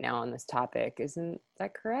right now on this topic. Isn't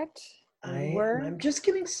that correct? You were I'm just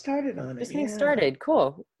getting started on it. just getting Yeah. started.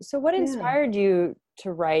 Cool. So what Yeah. inspired you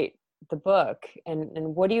to write the book,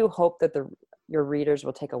 and what do you hope that your readers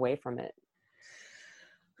will take away from it?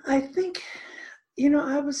 I think,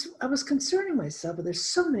 I was concerning myself, but there's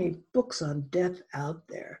so many books on death out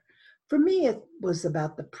there. For me, it was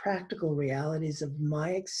about the practical realities of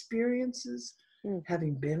my experiences, Mm,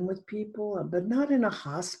 having been with people, but not in a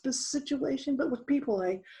hospice situation, but with people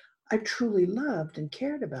I truly loved and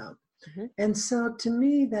cared about. mhm, And so to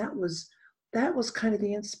me, that was kind of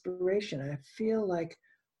the inspiration. I feel like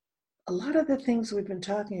a lot of the things we've been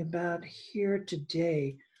talking about here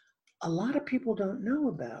today, a lot of people don't know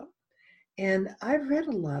about. And I've read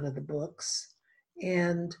a lot of the books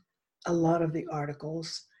and a lot of the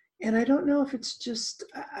articles. And I don't know if it's just,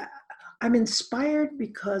 I'm inspired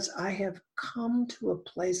because I have come to a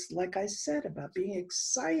place, like I said, about being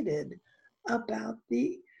excited about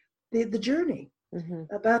the journey, mhm,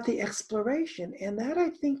 about the exploration. And that I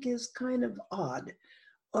think is kind of odd,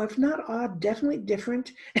 or if not odd, definitely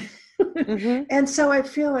different. mhm. And so I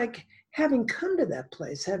feel like having come to that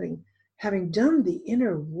place, having done the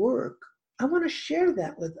inner work, I want to share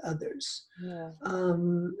that with others, Yeah.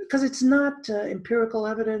 because it's not empirical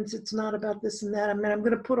evidence. It's not about this and that. I mean, I'm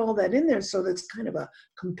going to put all that in there, so that's kind of a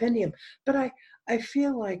compendium. But I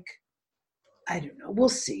feel like, I don't know. We'll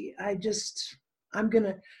see. I'm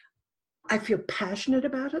gonna. I feel passionate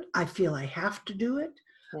about it. I feel I have to do it.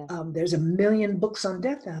 Yeah. There's a million books on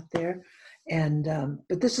death out there, and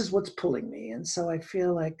but this is what's pulling me, and so I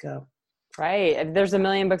feel like, Right. There's a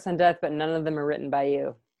million books on death, but none of them are written by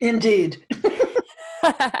you. indeed,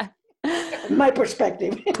 my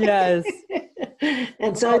perspective. Yes.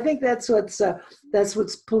 And so I Well, think that's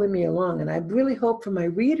what's pulling me along, and I really hope for my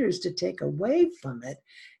readers to take away from it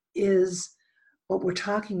is what we're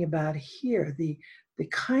talking about here, the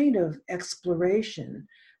kind of exploration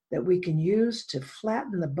that we can use to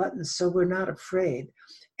flatten the buttons so we're not afraid.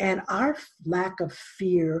 And our lack of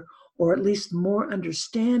fear, or at least more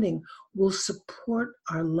understanding, will support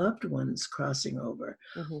our loved ones crossing over,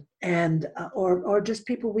 mhm. and or just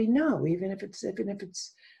people we know, even if it's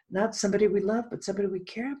not somebody we love, but somebody we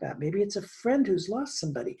care about. Maybe it's a friend who's lost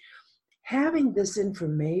somebody. Having this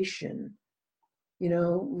information,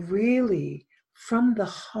 really from the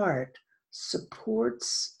heart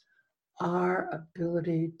supports our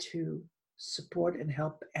ability to support and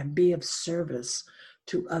help and be of service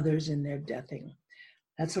to others in their deathing.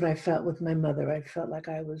 That's what I felt with my mother. I felt like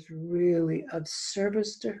I was really of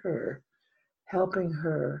service to her, helping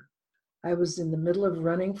her. I was in the middle of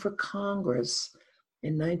running for Congress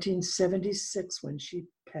in 1976 when she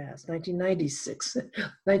passed, 1996,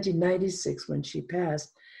 1996 when she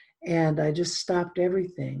passed. And I just stopped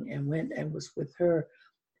everything and went and was with her.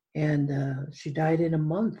 And she died in a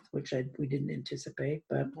month, which we didn't anticipate,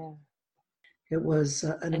 but Yeah. it was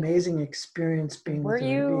an And amazing experience being were with her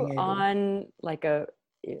and you being able. on like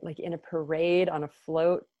in a parade on a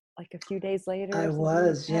float like a few days later I or something like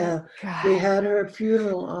was, that? yeah. We God. had her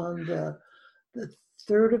funeral on the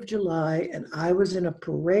 3rd of July, and I was in a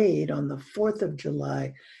parade on the 4th of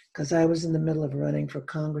July because I was in the middle of running for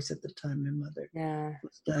Congress at the time my mother Yeah.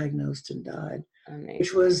 was diagnosed and died,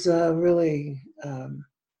 which Amazing. was really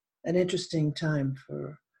an interesting time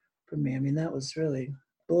for me. I mean, that was really,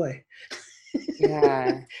 boy,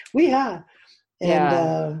 Yeah. we are. And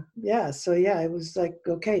Yeah. yeah, so yeah, it was like,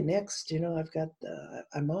 okay, next,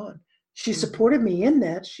 I'm on. She Mhm. supported me in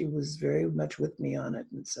that. She was very much with me on it.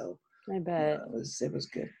 And so, I bet. it was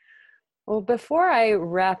good. Well, before I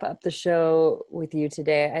wrap up the show with you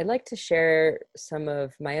today, I'd like to share some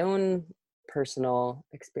of my own personal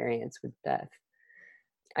experience with death.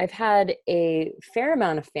 I've had a fair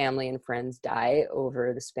amount of family and friends die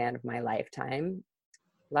over the span of my lifetime.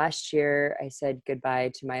 Last year, I said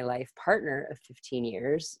goodbye to my life partner of 15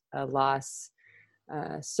 years, a loss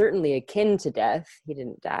certainly akin to death. He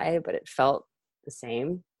didn't die, but it felt the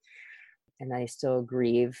same. And I still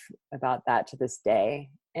grieve about that to this day.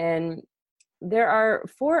 And there are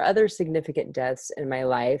four other significant deaths in my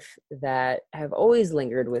life that have always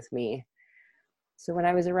lingered with me. So when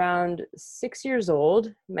I was around 6 years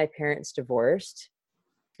old, my parents divorced.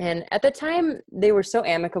 And at the time, they were so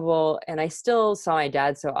amicable, and I still saw my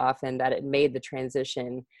dad so often that it made the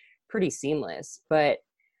transition pretty seamless. But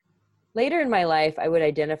later in my life, I would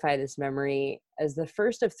identify this memory as the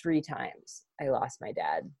first of three times I lost my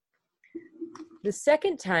dad. The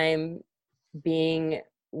second time being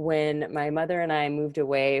when my mother and I moved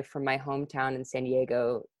away from my hometown in San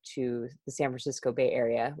Diego to the San Francisco Bay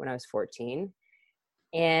Area when I was 14.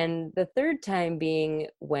 And the third time being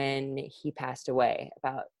when he passed away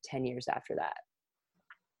about 10 years after that.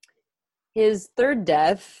 His third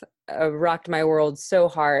death rocked my world so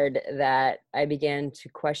hard that I began to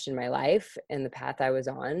question my life and the path I was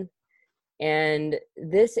on. And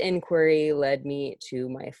this inquiry led me to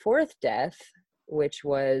my fourth death, which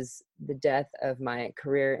was the death of my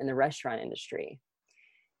career in the restaurant industry,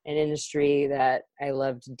 an industry that I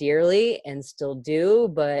loved dearly and still do,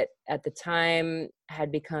 but at the time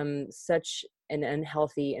had become such an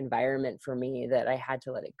unhealthy environment for me that I had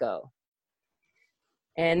to let it go.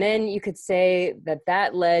 And then you could say that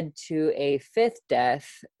that led to a fifth death,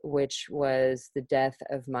 which was the death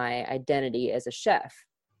of my identity as a chef,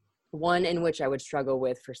 one in which I would struggle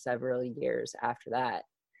with for several years after that.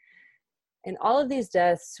 And all of these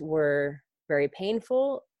deaths were very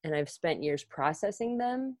painful, and I've spent years processing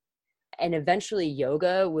them. And eventually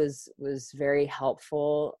yoga was very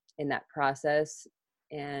helpful in that process.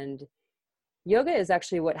 And yoga is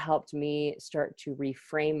actually what helped me start to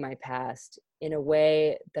reframe my past in a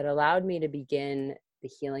way that allowed me to begin the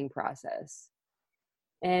healing process.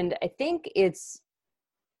 And I think it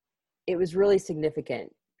was really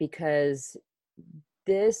significant because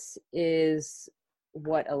this is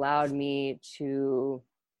what allowed me to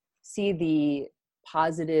see the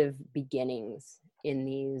positive beginnings in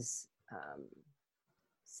these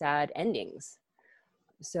sad endings.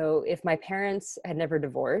 So if my parents had never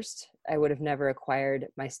divorced, I would have never acquired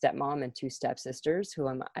my stepmom and two stepsisters, who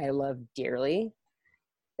I love dearly.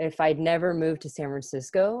 If I'd never moved to San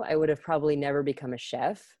Francisco, I would have probably never become a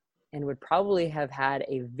chef and would probably have had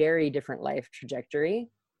a very different life trajectory.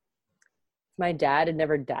 If my dad had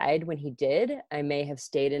never died when he did, I may have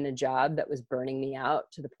stayed in a job that was burning me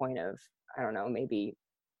out to the point of, I don't know, maybe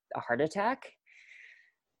a heart attack.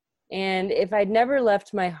 And if I'd never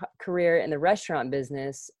left my career in the restaurant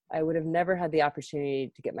business, I would have never had the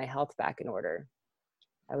opportunity to get my health back in order.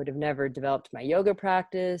 I would have never developed my yoga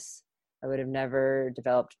practice. I would have never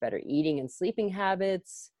developed better eating and sleeping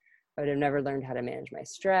habits. I would have never learned how to manage my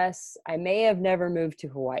stress. I may have never moved to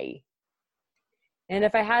Hawaii. And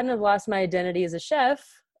if I hadn't have lost my identity as a chef,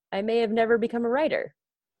 I may have never become a writer.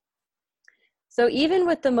 So even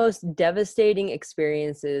with the most devastating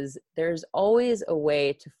experiences, there's always a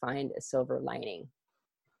way to find a silver lining.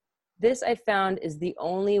 This, I found, is the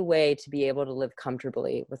only way to be able to live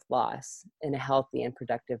comfortably with loss in a healthy and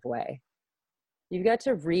productive way. You've got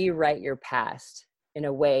to rewrite your past in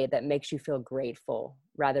a way that makes you feel grateful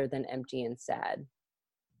rather than empty and sad.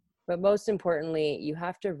 But most importantly, you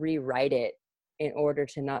have to rewrite it in order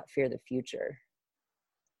to not fear the future.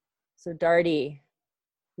 So Darty,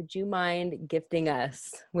 would you mind gifting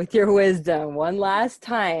us with your wisdom one last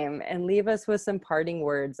time and leave us with some parting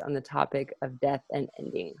words on the topic of death and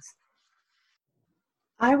endings?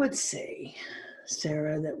 I would say,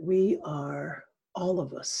 Sarah, that we are, all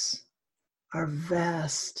of us, are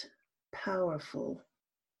vast, powerful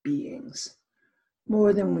beings,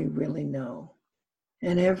 more than we really know.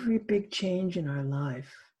 And every big change in our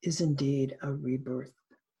life is indeed a rebirth.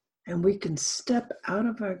 And we can step out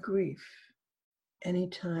of our grief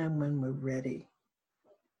anytime when we're ready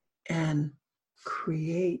and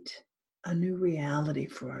create a new reality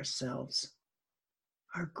for ourselves.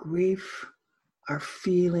 Our grief, our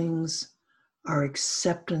feelings, our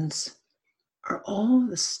acceptance are all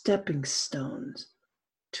the stepping stones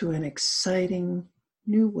to an exciting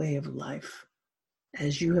new way of life,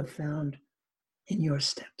 as you have found in your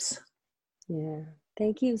steps. Yeah.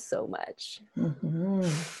 Thank you so much.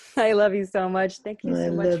 Mm-hmm. I love you so much. Thank you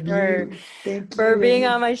so much for you. being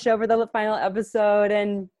on my show for the final episode.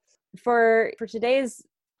 And for today's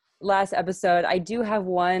last episode, I do have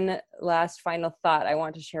one last final thought I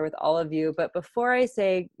want to share with all of you. But before I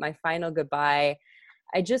say my final goodbye,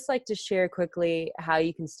 I'd just like to share quickly how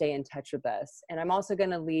you can stay in touch with us. And I'm also going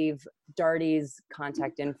to leave Darty's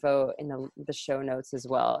contact info in the show notes as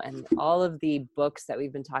well. And all of the books that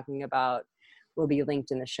we've been talking about will be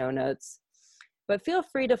linked in the show notes. But feel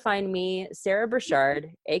free to find me, Sarah Burchard,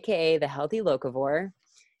 aka The Healthy Locavore,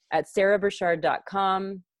 at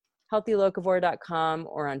sarahburchard.com, healthylocavore.com,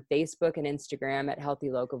 or on Facebook and Instagram at Healthy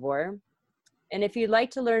Locavore. And if you'd like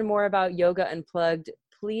to learn more about Yoga Unplugged,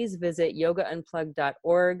 please visit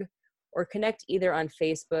yogaunplugged.org or connect either on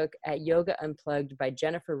Facebook at Yoga Unplugged by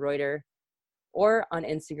Jennifer Reuter or on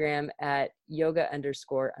Instagram at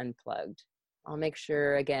yoga_unplugged. I'll make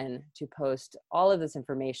sure, again, to post all of this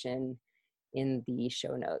information in the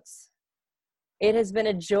show notes. It has been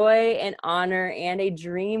a joy, an honor, and a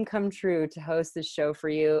dream come true to host this show for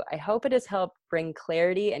you. I hope it has helped bring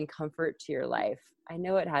clarity and comfort to your life. I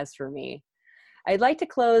know it has for me. I'd like to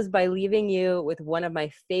close by leaving you with one of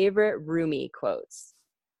my favorite Rumi quotes.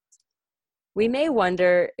 We may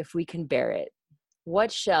wonder if we can bear it.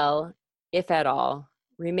 What shall, if at all,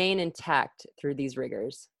 remain intact through these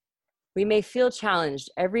rigors? We may feel challenged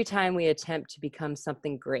every time we attempt to become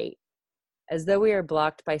something great, as though we are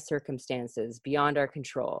blocked by circumstances beyond our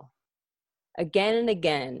control. Again and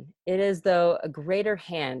again, it is as though a greater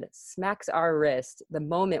hand smacks our wrist the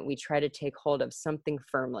moment we try to take hold of something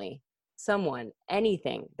firmly, someone,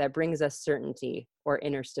 anything that brings us certainty or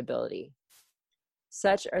inner stability.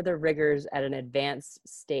 Such are the rigors at an advanced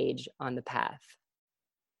stage on the path.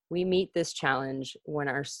 We meet this challenge when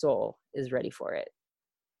our soul is ready for it.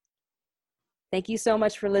 Thank you so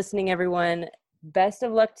much for listening, everyone. Best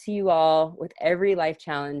of luck to you all with every life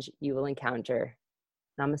challenge you will encounter.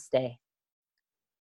 Namaste.